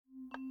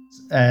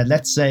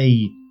let's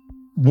say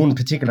one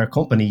particular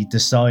company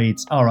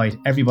decides, all right,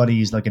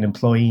 everybody's like an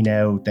employee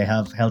now. They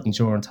have health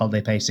insurance,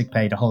 holiday pay, sick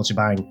pay, the whole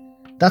shebang.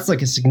 That's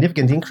like a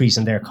significant increase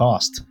in their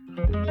cost.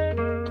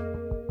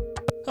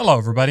 Hello,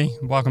 everybody.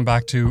 Welcome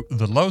back to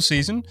The Low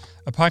Season,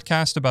 a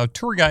podcast about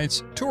tour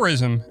guides,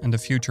 tourism, and the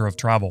future of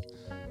travel.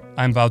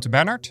 I'm Wouter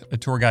Bernhard, a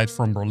tour guide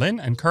from Berlin,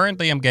 and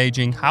currently I'm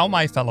gauging how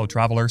my fellow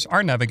travelers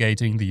are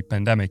navigating the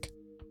pandemic.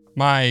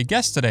 My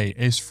guest today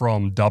is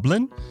from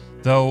Dublin,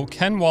 though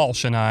Ken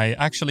Walsh and I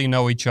actually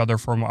know each other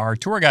from our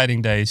tour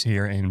guiding days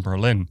here in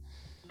Berlin.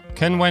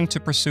 Ken went to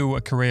pursue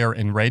a career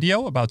in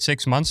radio about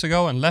 6 months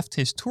ago and left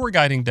his tour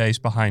guiding days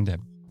behind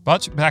him.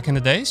 But back in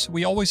the days,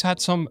 we always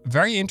had some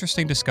very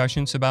interesting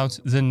discussions about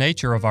the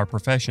nature of our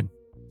profession.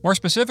 More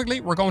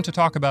specifically, we're going to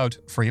talk about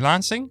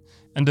freelancing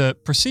and the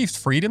perceived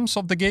freedoms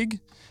of the gig,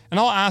 and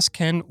I'll ask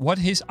Ken what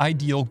his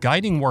ideal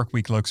guiding work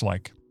week looks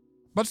like.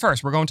 But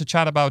first, we're going to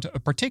chat about a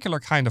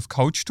particular kind of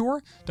coach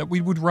tour that we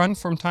would run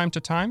from time to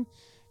time.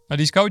 Now,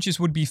 these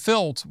coaches would be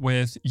filled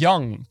with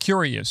young,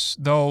 curious,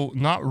 though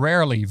not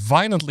rarely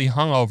violently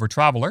hungover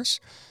travelers.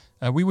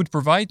 We would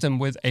provide them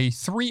with a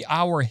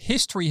 3-hour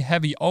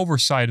history-heavy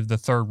oversight of the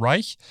Third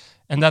Reich,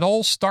 and that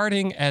all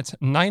starting at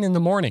 9 in the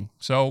morning.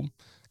 So,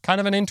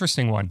 kind of an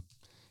interesting one.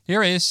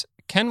 Here is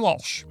Ken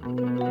Walsh.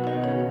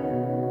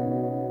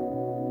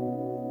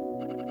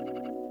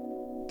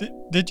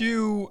 Did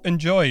you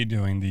enjoy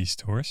doing these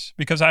tours?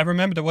 Because I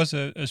remember there was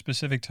a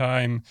specific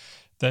time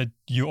that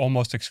you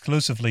almost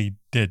exclusively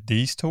did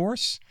these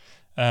tours.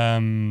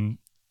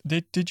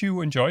 Did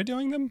you enjoy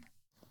doing them?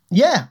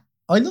 Yeah,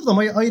 I love them.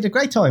 I had a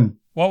great time.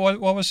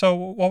 What was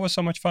so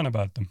much fun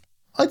about them?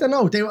 I don't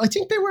know. I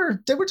think they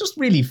were just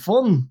really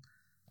fun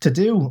to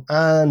do,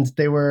 and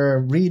they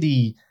were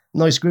really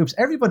nice groups.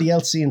 Everybody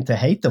else seemed to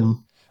hate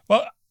them.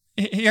 Well,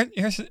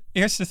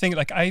 here's the thing.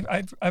 Like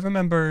I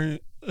remember.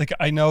 Like,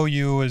 I know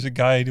you as a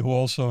guide who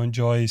also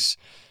enjoys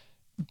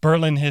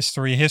Berlin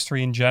history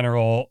in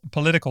general,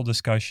 political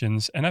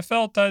discussions. And I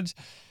felt that,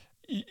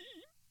 you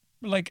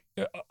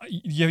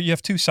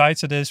have two sides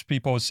to this.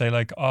 People would say,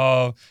 like,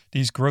 oh,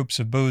 these groups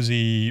of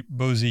boozy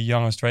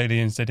young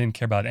Australians, they didn't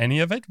care about any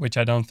of it, which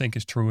I don't think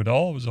is true at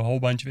all. It was a whole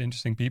bunch of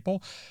interesting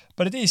people.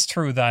 But it is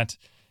true that,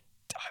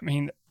 I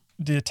mean,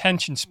 the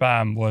attention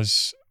span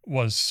was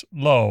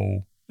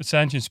low. The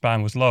attention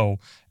span was low.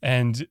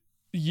 And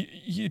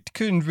you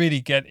couldn't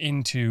really get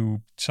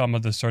into some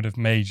of the sort of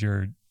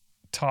major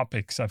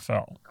topics, I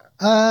felt.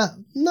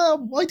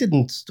 No, I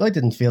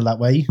didn't feel that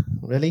way,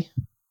 really.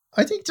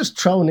 I think just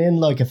throwing in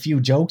like a few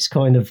jokes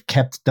kind of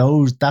kept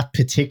that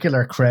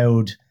particular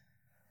crowd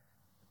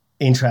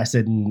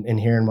interested in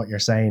hearing what you're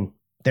saying.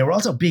 They were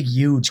also big,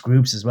 huge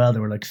groups as well.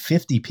 There were like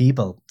 50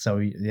 people. So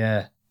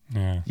yeah.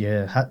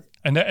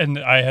 And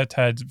I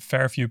had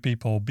fair few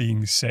people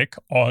being sick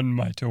on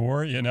my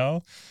tour, you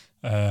know.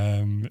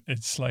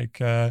 It's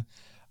like I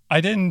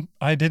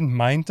didn't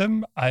mind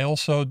them.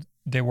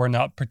 They were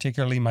not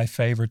particularly my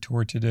favorite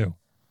tour to do.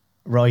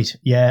 Right.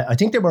 Yeah, I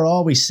think they were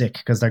always sick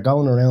because they're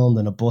going around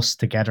in a bus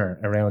together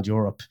around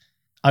Europe.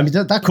 I mean,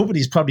 that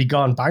company's probably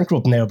gone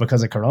bankrupt now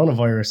because of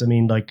coronavirus. I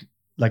mean,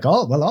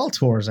 all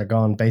tours are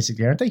gone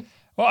basically, aren't they?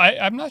 Well,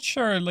 I'm not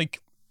sure. Like,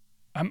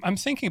 I'm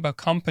thinking about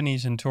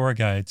companies and tour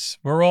guides.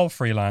 We're all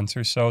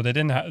freelancers, so they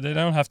don't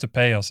have to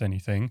pay us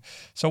anything.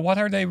 So what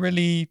are they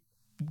really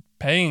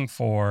paying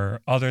for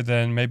other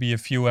than maybe a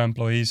few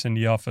employees in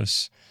the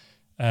office,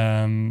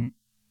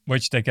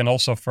 which they can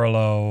also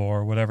furlough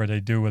or whatever they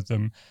do with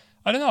them?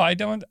 I don't know. I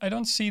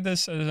don't see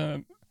this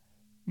as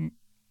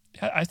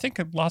I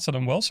think lots of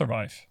them will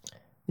survive.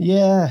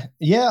 Yeah.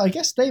 I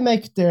guess they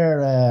make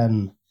their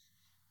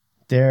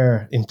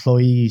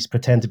employees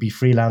pretend to be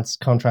freelance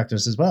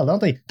contractors as well, don't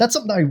they? That's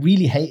something I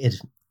really hated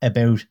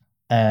about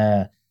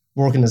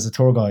working as a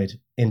tour guide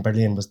in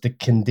Berlin, was the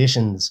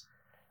conditions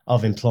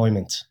of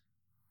employment.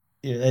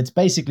 It's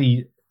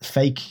basically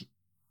fake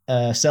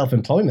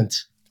self-employment.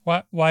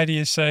 Why do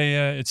you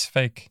say it's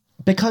fake?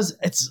 Because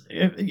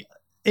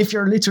if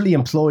you're literally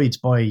employed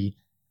by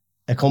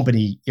a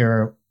company,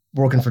 you're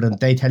working for them,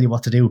 they tell you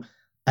what to do.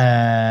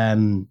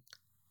 In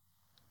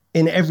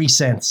every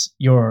sense,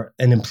 you're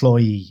an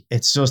employee.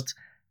 It's just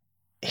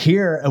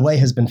here a way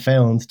has been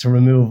found to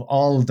remove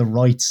all the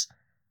rights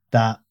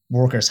that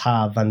workers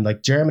have. And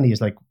like Germany is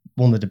like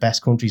one of the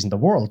best countries in the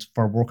world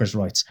for workers'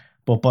 rights.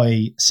 But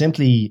by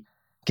simply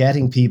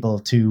getting people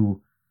to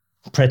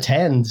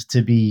pretend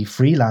to be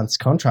freelance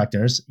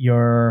contractors,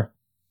 you're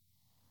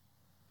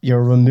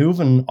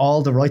removing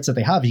all the rights that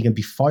they have. You can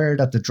be fired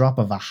at the drop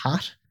of a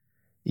hat.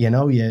 You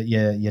know,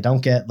 you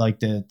don't get like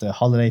the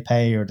holiday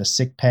pay or the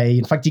sick pay.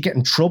 In fact, you get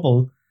in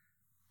trouble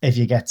if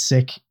you get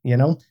sick. You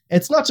know,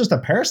 it's not just a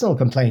personal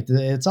complaint.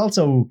 It's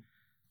also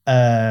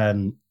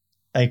a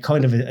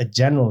kind of a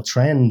general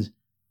trend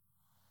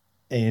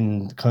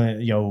in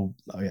kind of,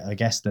 I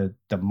guess the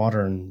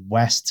modern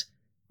West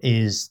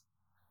is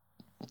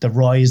the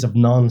rise of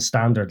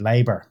non-standard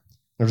labor.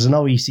 There was an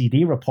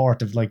OECD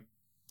report of like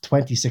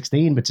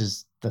 2016,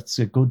 that's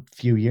a good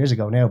few years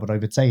ago now, but I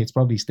would say it's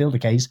probably still the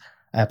case,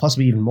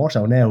 possibly even more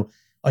so now,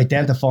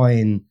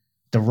 identifying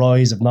the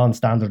rise of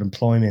non-standard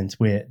employment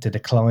with the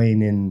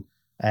decline in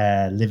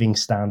living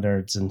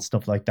standards and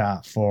stuff like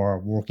that for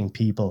working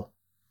people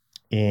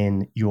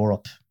in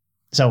Europe.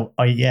 So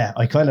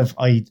that's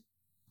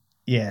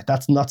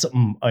not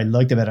something I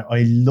liked about it.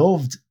 I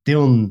loved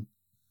doing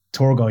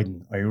tour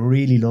guiding. I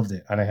really loved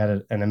it, and I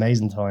had an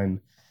amazing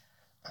time.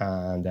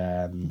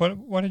 And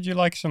what did you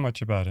like so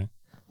much about it?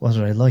 what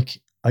did I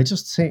like? I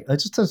just thought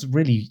it's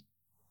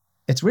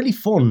really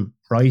fun,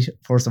 right?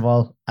 First of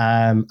all,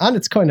 and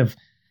it's kind of,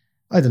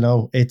 I don't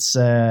know, it's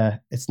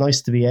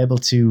nice to be able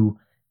to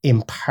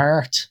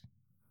impart,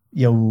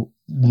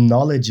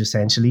 knowledge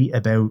essentially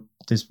about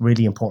this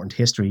really important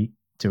history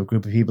to a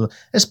group of people,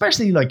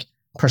 especially like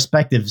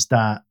perspectives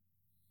that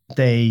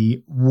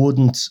they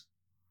wouldn't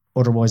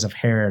otherwise have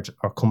heard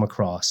or come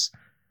across.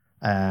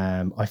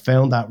 I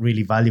found that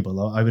really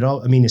valuable.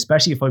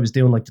 Especially if I was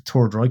doing like the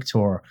Tour Drike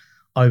tour,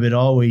 I would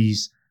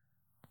always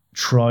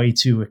try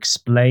to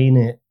explain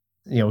it,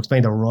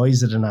 explain the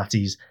rise of the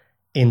Nazis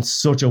in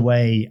such a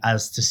way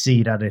as to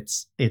see that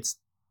it's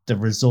the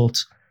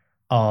result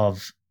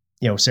of,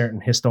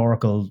 certain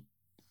historical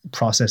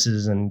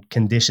processes and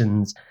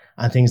conditions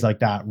and things like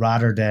that,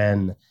 rather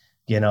than,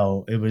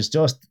 it was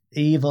just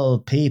evil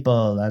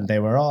people and they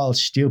were all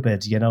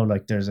stupid,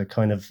 like there's a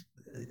kind of,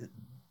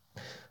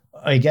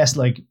 I guess,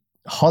 like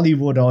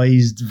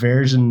Hollywoodized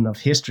version of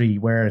history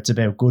where it's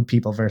about good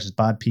people versus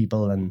bad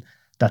people, and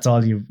that's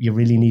all you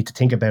really need to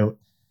think about,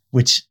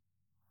 which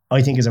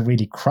I think is a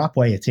really crap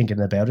way of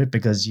thinking about it,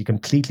 because you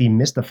completely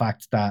miss the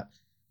fact that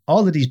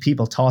all of these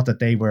people thought that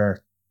they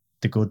were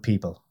the good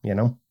people,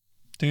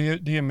 Do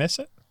you miss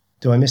it?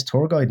 Do I miss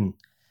tour guiding?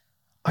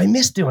 I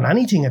miss doing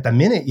anything at the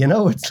minute,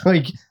 It's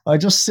like I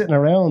just sitting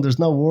around, there's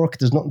no work,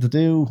 there's nothing to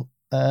do.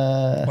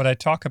 What I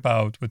talk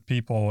about with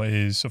people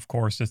is, of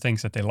course, the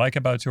things that they like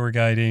about tour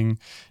guiding,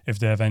 if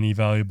they have any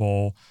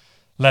valuable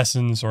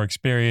lessons or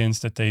experience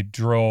that they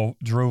drew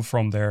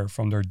from their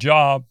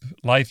job,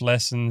 life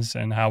lessons,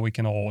 and how we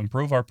can all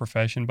improve our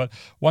profession. But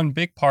one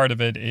big part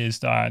of it is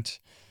that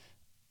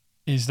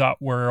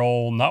we're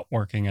all not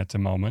working at the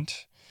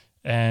moment.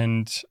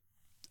 And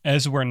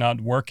as we're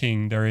not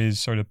working, there is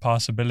sort of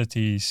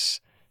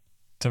possibilities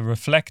to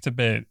reflect a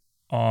bit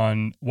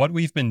on what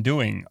we've been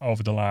doing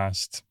over the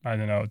last,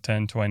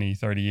 10, 20,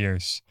 30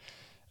 years.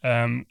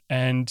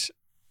 And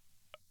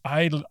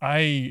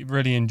I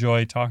really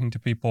enjoy talking to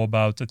people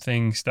about the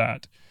things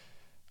that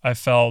I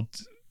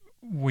felt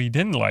we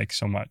didn't like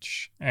so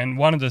much. And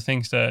one of the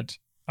things that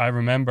I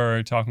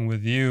remember talking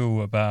with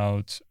you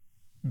about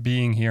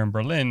being here in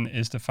Berlin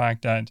is the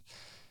fact that,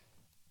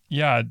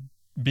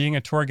 being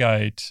a tour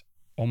guide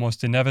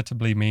almost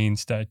inevitably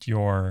means that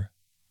you're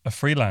a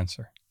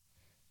freelancer.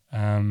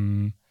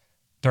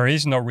 There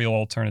is no real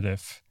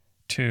alternative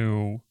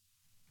to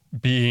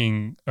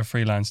being a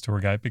freelance tour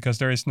guide because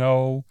there is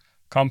no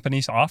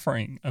companies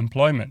offering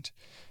employment.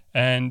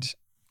 And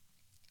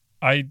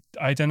I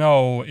don't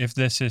know if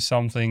this is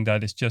something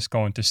that is just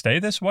going to stay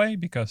this way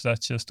because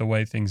that's just the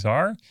way things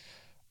are,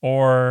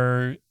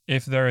 or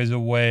if there is a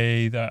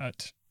way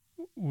that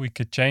we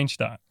could change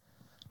that.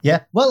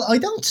 Yeah, well, I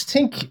don't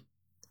think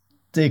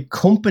the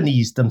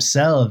companies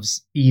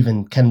themselves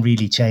even can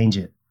really change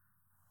it,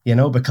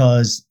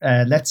 because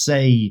let's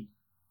say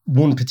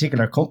one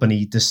particular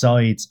company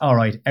decides, all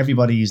right,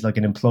 everybody's like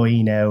an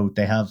employee now.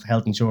 They have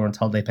health insurance,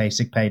 holiday pay,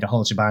 sick pay, the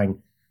whole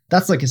shebang.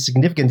 That's like a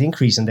significant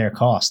increase in their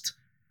cost,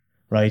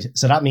 right?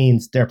 So that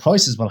means their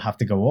prices will have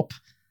to go up.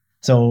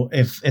 So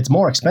if it's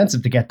more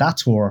expensive to get that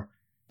tour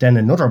than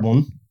another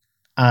one,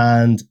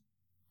 and,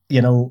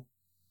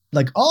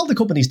 like all the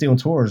companies doing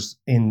tours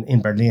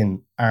in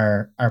Berlin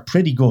are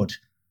pretty good.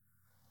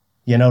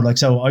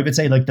 So I would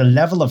say like the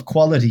level of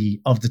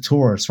quality of the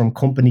tours from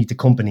company to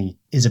company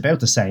is about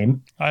the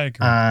same. I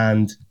agree.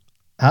 And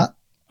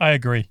I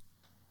agree.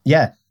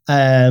 Yeah.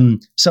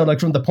 So like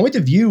from the point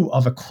of view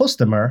of a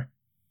customer,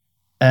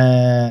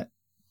 they're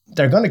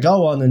going to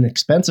go on an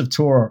expensive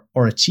tour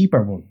or a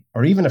cheaper one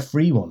or even a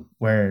free one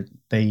where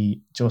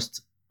they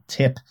just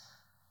tip.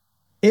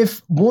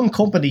 If one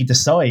company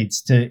decides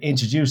to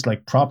introduce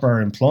like proper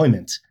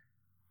employment,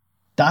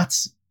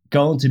 that's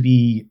going to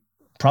be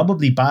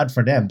probably bad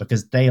for them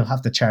because they'll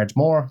have to charge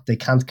more. They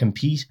can't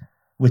compete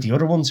with the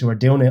other ones who are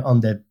doing it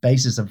on the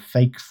basis of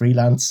fake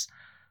freelance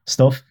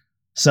stuff.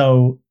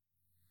 So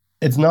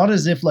it's not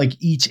as if like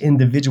each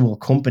individual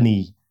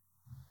company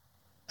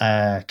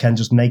can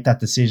just make that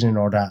decision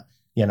or that,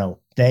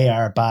 they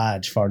are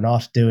bad for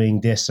not doing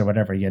this or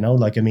whatever,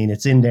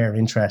 it's in their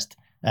interest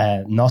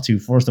not to,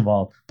 first of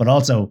all, but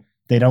also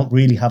they don't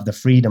really have the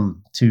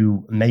freedom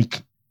to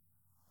make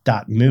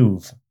that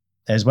move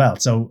as well.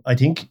 So I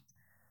think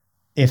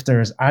if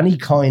there's any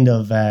kind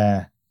of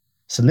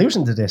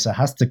solution to this, it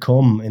has to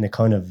come in a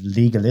kind of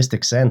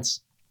legalistic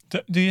sense.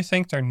 Do you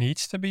think there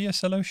needs to be a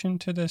solution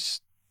to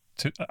this?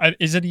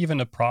 Is it even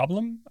a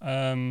problem?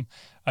 I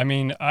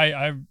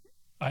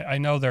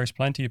know there's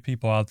plenty of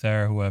people out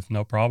there who have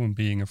no problem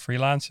being a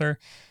freelancer,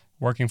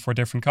 working for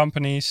different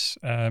companies,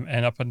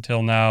 and up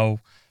until now,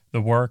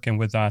 the work and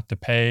with that, the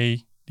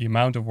pay, the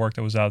amount of work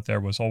that was out there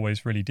was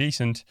always really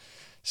decent.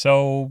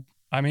 So,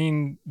 I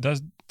mean,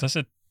 does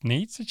it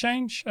need to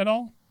change at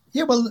all?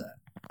 Yeah, well,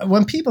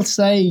 when people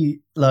say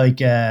like,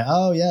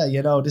 "Oh yeah,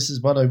 this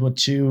is what I would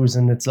choose,"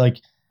 and it's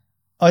like,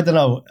 I don't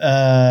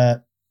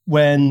know,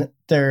 when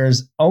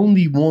there's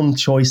only one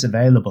choice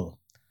available,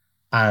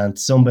 and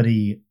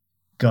somebody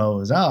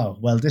goes, "Oh,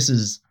 well, this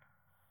is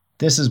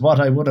what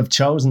I would have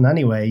chosen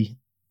anyway."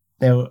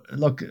 Now,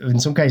 look, in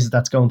some cases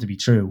that's going to be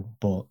true,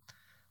 but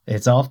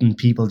it's often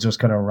people just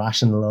kind of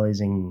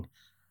rationalizing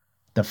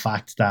the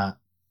fact that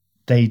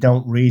they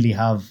don't really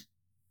have,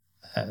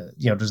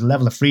 there's a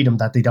level of freedom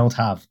that they don't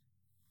have.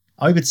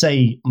 I would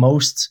say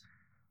most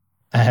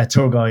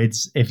tour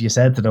guides, if you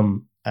said to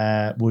them,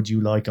 "Would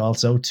you like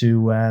also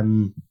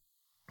to,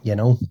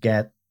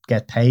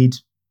 get paid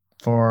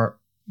for,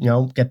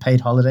 get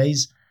paid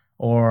holidays,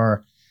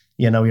 or,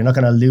 you're not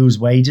going to lose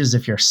wages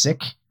if you're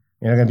sick.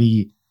 You're going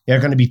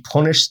to be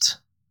punished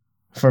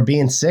for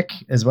being sick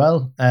as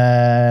well."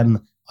 I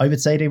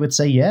would say they would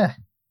say, yeah.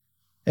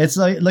 It's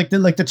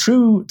the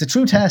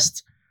true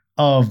test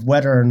of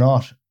whether or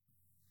not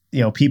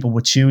people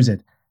would choose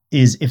it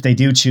is if they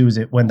do choose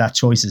it when that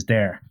choice is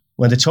there.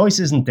 When the choice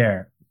isn't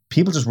there,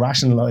 people just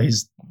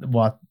rationalize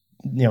what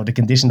the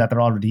condition that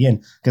they're already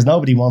in, because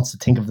nobody wants to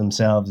think of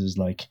themselves as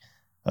like,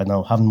 I don't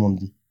know, having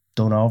one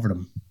done over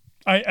them.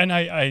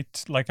 I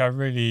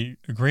really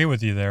agree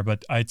with you there,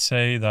 but I'd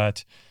say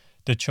that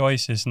the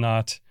choice is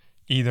not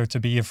either to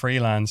be a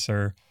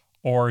freelancer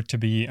or to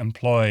be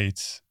employed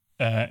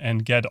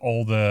and get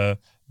all the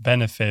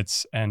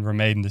benefits and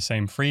remain the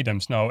same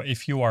freedoms. No,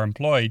 if you are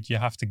employed, you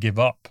have to give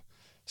up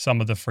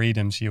some of the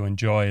freedoms you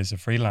enjoy as a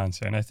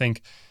freelancer. And I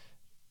think,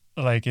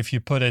 like, if you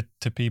put it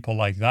to people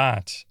like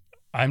that,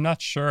 I'm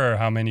not sure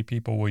how many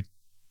people would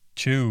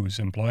choose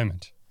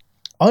employment.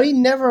 I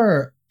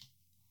never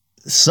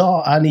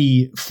saw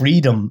any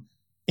freedom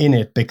in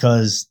it,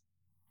 because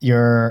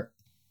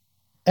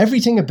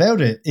everything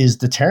about it is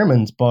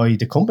determined by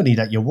the company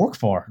that you work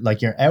for.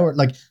 Like your hour,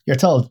 like you're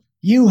told,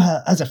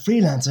 as a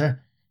freelancer,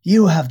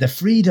 you have the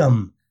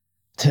freedom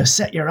to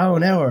set your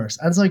own hours.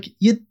 And it's like,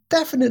 you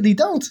definitely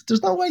don't.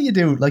 There's no way you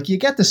do. Like, you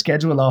get the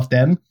schedule off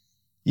them.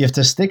 You have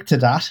to stick to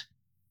that.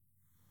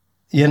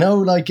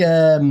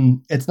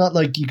 It's not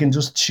like you can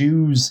just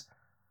choose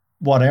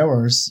what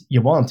hours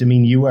you want. I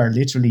mean, you are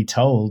literally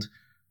told,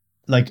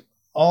 like,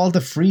 all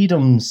the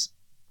freedoms.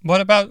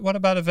 What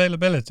about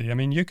availability? I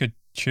mean, you could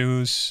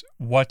choose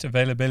what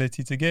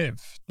availability to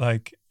give.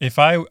 Like, if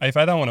I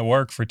don't want to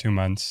work for 2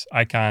 months,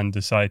 I can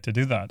decide to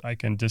do that. I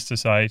can just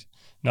decide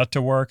not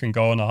to work and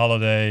go on a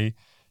holiday,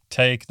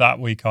 take that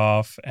week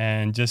off,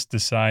 and just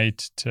decide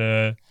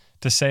to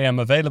say I'm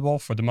available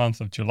for the month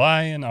of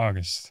July and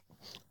August.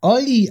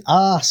 I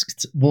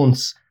asked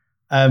once,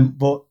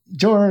 but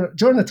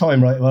during the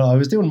time, right? Well, I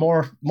was doing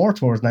more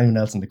tours than anyone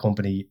else in the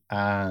company,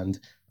 and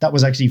that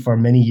was actually for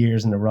many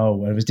years in a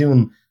row. I was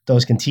doing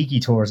those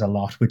Kentucky tours a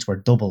lot, which were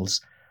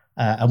doubles.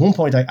 At one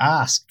point, I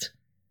asked,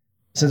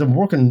 since I'm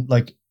working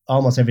like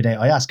almost every day,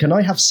 I asked, "Can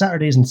I have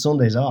Saturdays and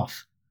Sundays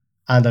off?"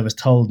 And I was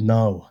told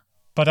no.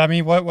 But I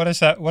mean, what does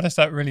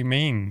that really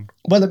mean?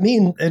 Well, it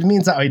means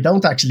that I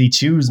don't actually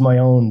choose my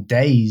own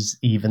days.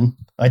 Even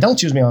I don't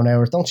choose my own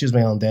hours. Don't choose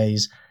my own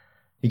days.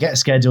 You get a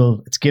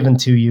schedule. It's given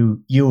to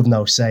you. You have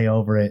no say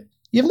over it.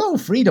 You have no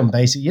freedom.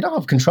 Basically, you don't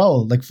have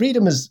control. Like,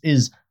 freedom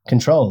is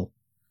control.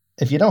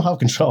 If you don't have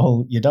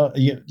control, you don't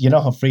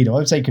have freedom. I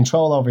would say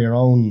control over your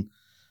own,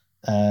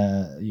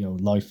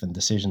 life and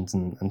decisions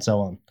and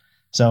so on.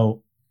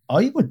 So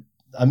I think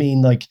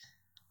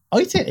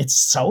it's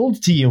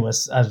sold to you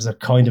as a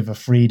kind of a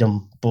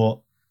freedom, but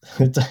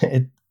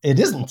it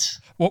isn't.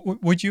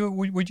 Would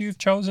you have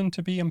chosen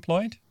to be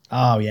employed?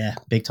 Oh yeah,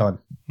 big time.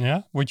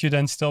 Yeah. Would you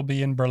then still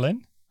be in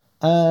Berlin?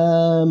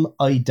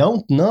 I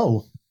don't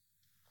know.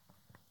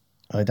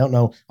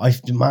 I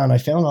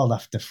found all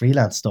the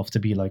freelance stuff to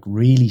be like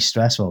really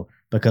stressful,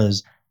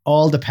 because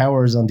all the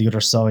powers on the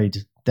other side,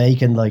 they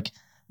can like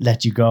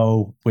let you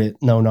go with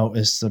no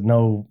notice,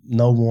 no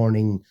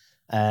warning.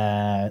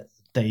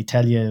 They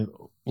tell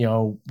you,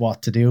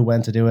 what to do,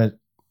 when to do it.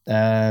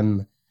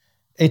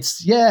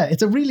 It's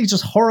a really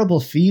just horrible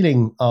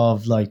feeling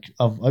of I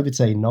would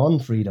say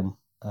non-freedom.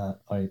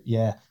 I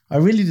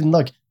really didn't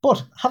like.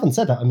 But having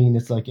said that, I mean,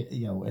 it's like,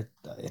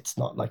 it's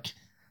not like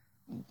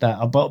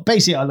that. But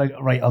basically,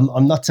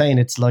 I'm not saying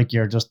it's like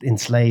you're just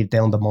enslaved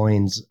down the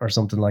mines or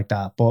something like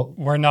that. But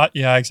we're not.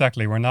 Yeah,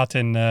 exactly. We're not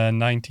in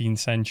 19th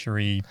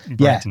century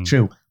Britain. Yeah,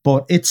 true.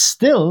 But it's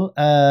still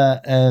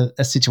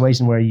a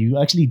situation where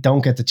you actually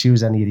don't get to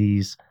choose any of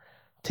these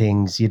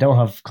things. You don't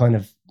have kind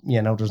of,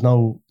 there's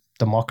no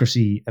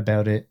democracy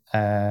about it.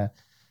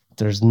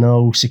 There's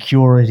no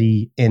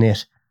security in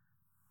it.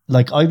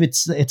 Like,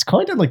 it's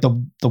kind of like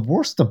the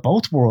worst of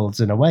both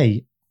worlds in a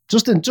way,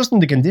 just in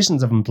the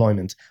conditions of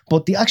employment.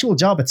 But the actual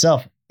job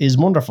itself is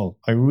wonderful.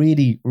 I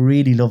really,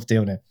 really love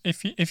doing it.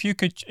 If you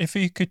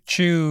could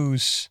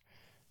choose,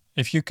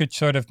 if you could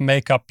sort of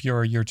make up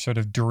your sort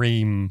of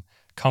dream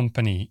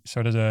company,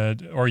 sort of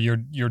or your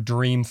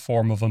dream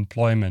form of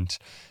employment?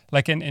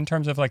 Like in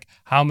terms of like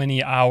how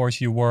many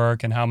hours you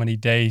work and how many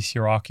days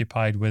you're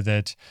occupied with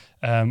it.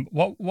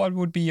 What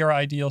would be your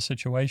ideal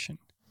situation?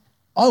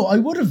 Oh, I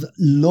would have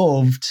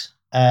loved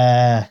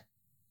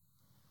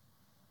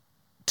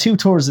 2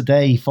 tours a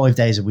day, 5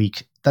 days a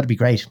week. That'd be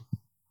great.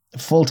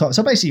 Full time.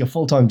 So basically a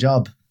full-time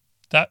job.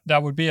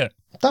 That would be it.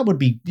 That would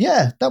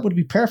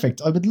be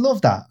perfect. I would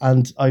love that.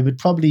 And I would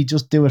probably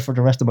just do it for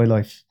the rest of my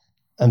life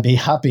and be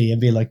happy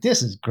and be like,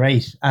 this is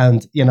great.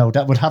 And,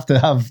 that would have to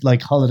have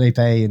like holiday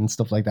pay and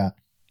stuff like that.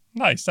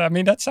 Nice. I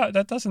mean,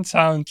 that doesn't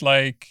sound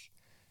like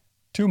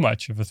too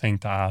much of a thing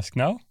to ask,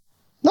 no?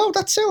 No,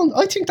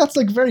 I think that's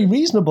like very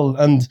reasonable.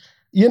 And,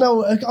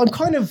 I'm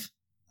kind of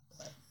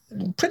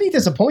pretty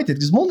disappointed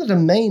because one of the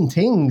main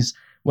things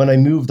when I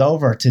moved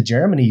over to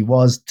Germany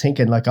was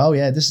thinking like, oh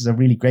yeah, this is a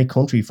really great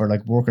country for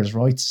like workers'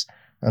 rights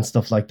and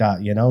stuff like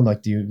that.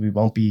 Like we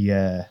won't be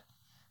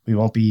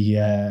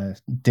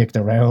dicked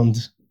around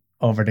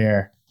over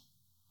there.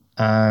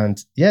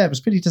 And yeah, it was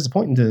pretty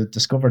disappointing to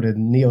discover the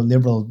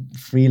neoliberal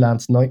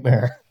freelance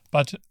nightmare.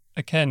 But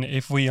again,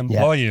 if we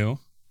employ you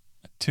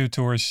 2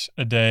 tours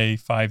a day,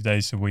 5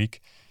 days a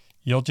week,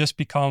 you'll just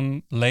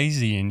become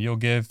lazy and you'll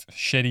give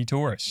shitty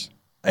tours.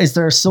 Is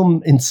there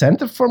some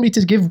incentive for me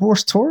to give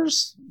worse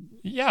tours?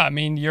 Yeah, I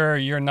mean,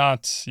 you're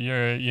not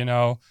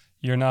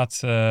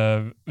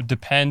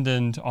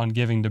dependent on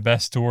giving the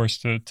best tours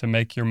to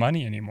make your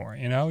money anymore.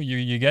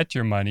 You get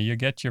your money, you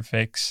get your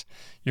fix,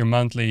 your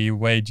monthly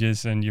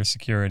wages and your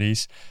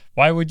securities.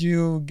 Why would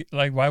you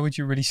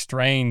really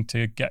strain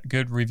to get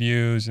good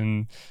reviews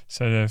and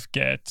sort of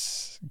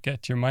get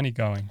your money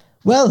going?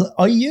 Well,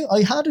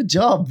 I had a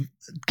job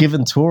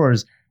giving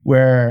tours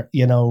where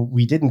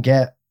we didn't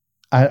get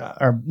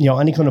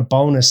any kind of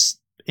bonus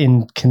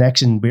in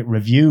connection with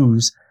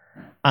reviews,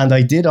 and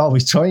I did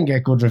always try and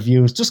get good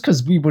reviews just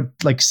because we would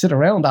like sit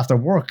around after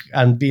work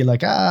and be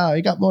like,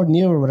 I got more than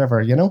you or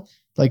whatever,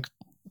 like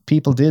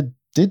people did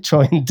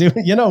try and do it,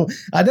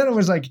 and then it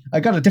was like I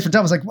got a different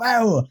job. I was like,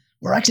 wow,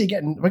 we're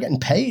getting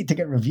paid to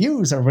get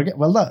reviews, or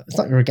it's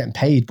not you're getting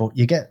paid, but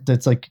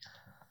it's like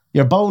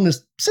your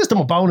bonus system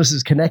of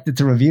bonuses connected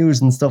to reviews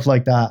and stuff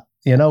like that.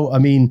 I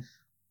mean,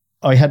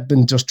 I had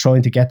been just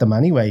trying to get them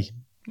anyway.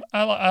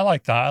 I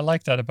like that. I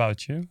like that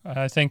about you.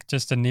 I think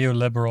just the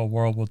neoliberal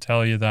world will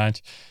tell you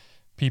that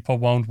people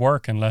won't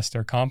work unless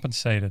they're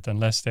compensated,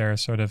 unless they're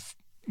sort of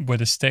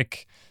with a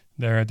stick.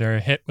 They're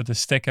hit with a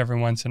stick every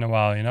once in a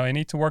while. You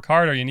need to work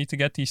harder. You need to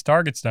get these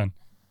targets done.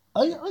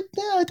 I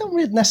don't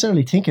really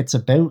necessarily think it's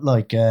about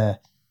like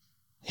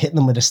hitting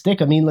them with a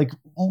stick. I mean, like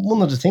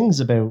one of the things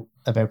about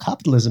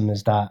capitalism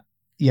is that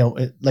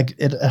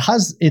it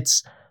has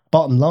its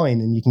bottom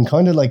line, and you can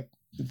kind of like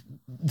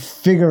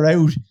figure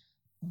out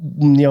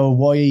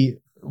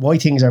why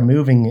things are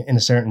moving in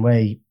a certain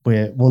way.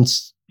 But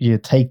once you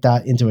take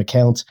that into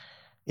account,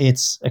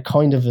 it's a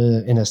kind of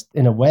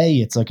in a way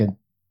it's like a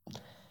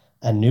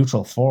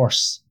neutral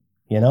force.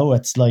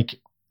 It's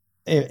like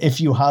if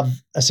you have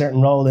a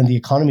certain role in the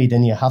economy,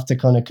 then you have to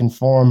kind of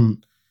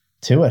conform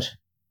to it.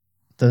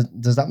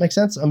 Does that make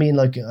sense? I mean,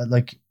 I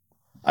think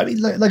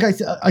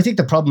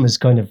the problem is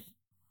kind of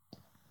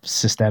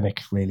systemic,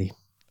 really.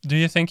 Do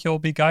you think you'll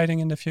be guiding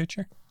in the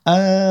future?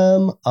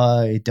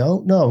 I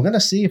don't know. I'm going to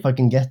see if I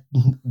can get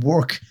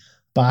work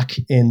back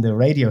in the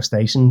radio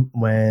station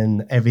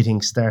when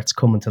everything starts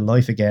coming to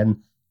life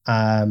again.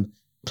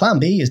 Plan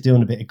B is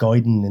doing a bit of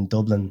guiding in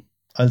Dublin.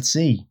 I'll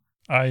see.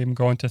 I am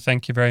going to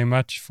thank you very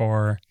much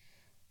for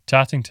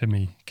chatting to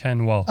me,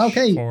 Ken Walsh.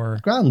 Okay, for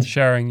grand.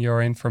 Sharing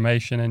your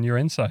information and your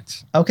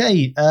insights.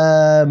 Okay,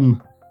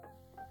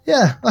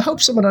 yeah, I hope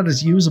some of that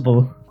is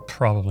usable.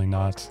 Probably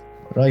not.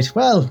 Right,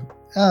 well,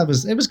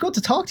 it was good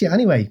to talk to you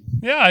anyway.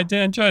 Yeah, I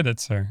did enjoy it,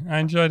 sir. I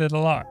enjoyed it a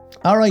lot.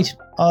 All right,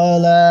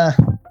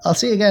 I'll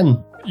see you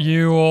again.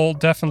 You will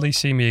definitely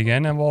see me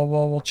again, and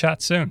we'll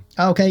chat soon.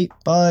 Okay,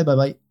 bye.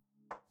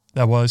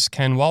 That was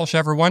Ken Walsh,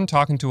 everyone,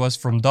 talking to us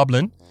from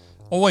Dublin.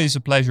 Always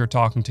a pleasure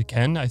talking to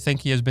Ken. I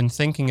think he has been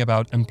thinking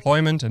about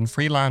employment and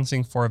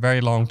freelancing for a very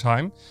long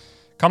time,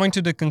 coming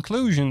to the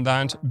conclusion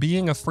that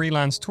being a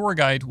freelance tour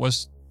guide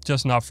was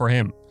just not for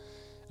him.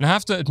 And I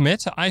have to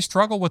admit, I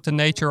struggle with the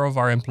nature of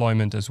our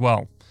employment as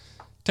well.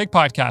 Take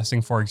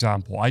podcasting, for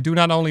example. I do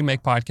not only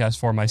make podcasts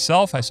for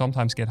myself, I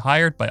sometimes get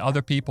hired by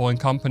other people and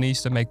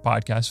companies to make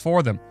podcasts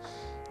for them.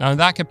 Now, in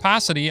that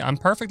capacity, I'm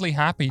perfectly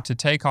happy to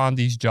take on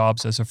these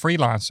jobs as a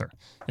freelancer,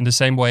 in the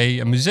same way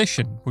a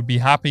musician would be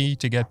happy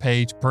to get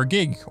paid per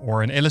gig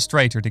or an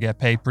illustrator to get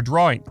paid per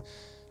drawing.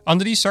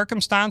 Under these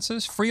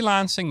circumstances,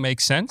 freelancing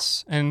makes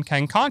sense and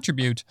can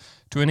contribute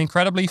to an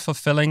incredibly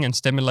fulfilling and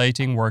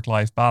stimulating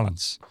work-life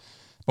balance.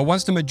 But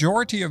once the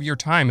majority of your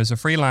time as a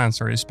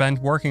freelancer is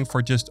spent working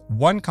for just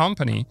one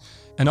company,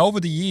 and over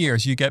the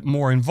years you get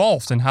more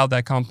involved in how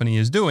that company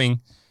is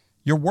doing,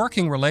 your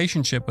working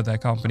relationship with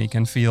that company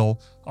can feel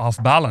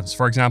off balance.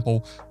 For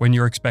example, when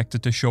you're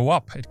expected to show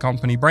up at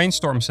company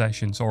brainstorm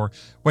sessions, or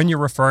when you're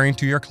referring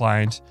to your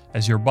client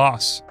as your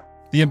boss.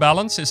 The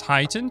imbalance is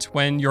heightened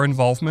when your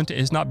involvement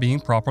is not being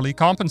properly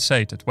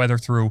compensated, whether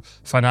through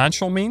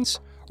financial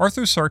means or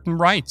through certain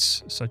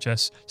rights, such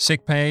as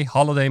sick pay,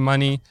 holiday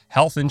money,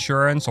 health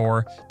insurance,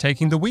 or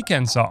taking the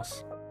weekends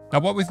off. Now,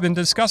 what we've been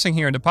discussing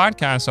here in the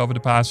podcast over the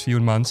past few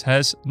months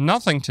has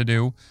nothing to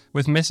do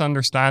with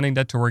misunderstanding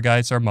that tour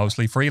guides are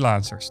mostly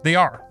freelancers. They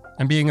are.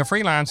 And being a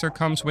freelancer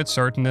comes with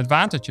certain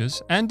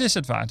advantages and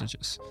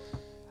disadvantages.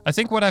 I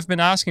think what I've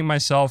been asking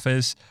myself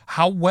is,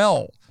 how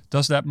well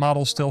does that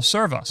model still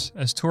serve us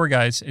as tour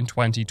guides in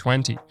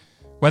 2020?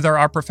 Whether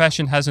our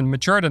profession hasn't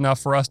matured enough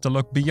for us to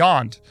look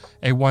beyond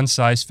a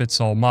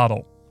one-size-fits-all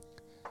model.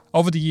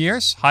 Over the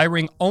years,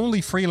 hiring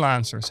only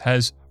freelancers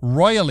has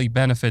royally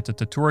benefited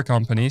the tour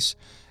companies,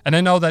 and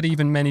I know that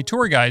even many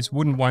tour guides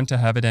wouldn't want to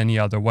have it any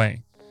other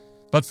way.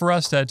 But for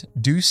us that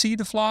do see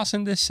the flaws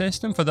in this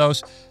system, for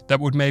those that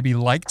would maybe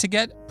like to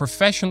get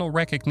professional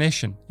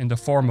recognition in the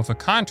form of a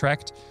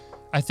contract,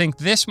 I think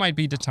this might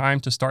be the time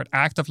to start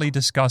actively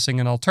discussing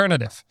an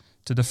alternative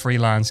to the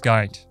freelance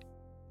guide.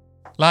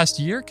 Last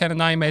year, Ken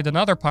and I made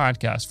another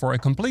podcast for a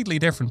completely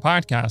different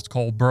podcast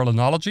called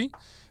Berlinology.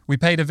 We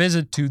paid a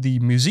visit to the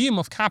Museum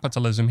of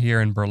Capitalism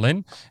here in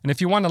Berlin, and if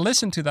you want to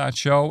listen to that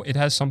show, it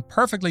has some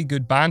perfectly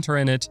good banter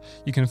in it.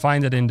 You can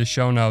find it in the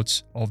show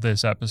notes of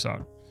this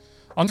episode.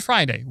 On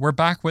Friday, we're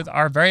back with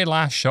our very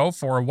last show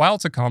for a while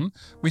to come.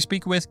 We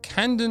speak with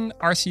Camden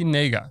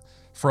Arcienega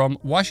from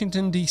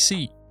Washington,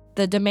 D.C.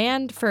 The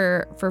demand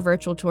for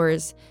virtual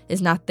tours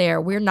is not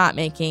there. We're not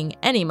making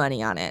any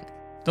money on it.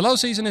 The Low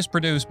Season is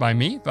produced by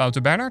me,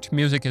 Wouter Bernhard.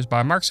 Music is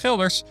by Mark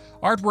Schilders.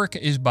 Artwork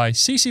is by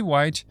Cici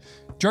White.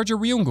 Georgia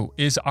Ryungu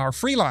is our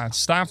freelance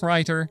staff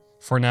writer.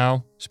 For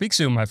now, speak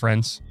soon, my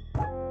friends.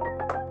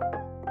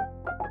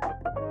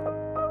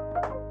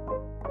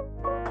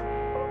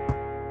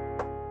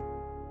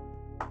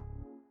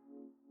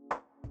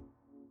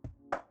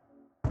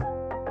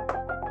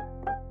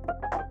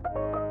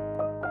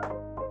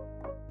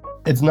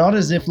 It's not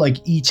as if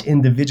like each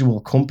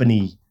individual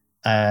company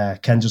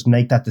can just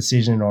make that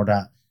decision, or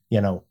that,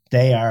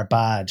 they are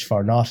bad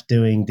for not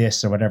doing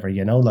this or whatever,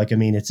 like, I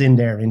mean, it's in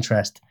their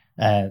interest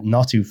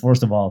not to,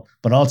 first of all,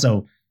 but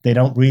also they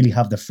don't really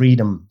have the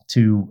freedom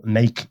to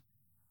make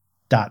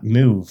that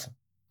move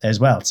as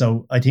well.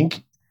 So I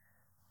think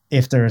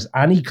if there's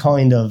any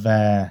kind of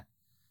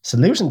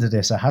solution to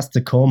this, it has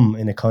to come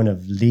in a kind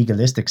of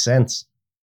legalistic sense.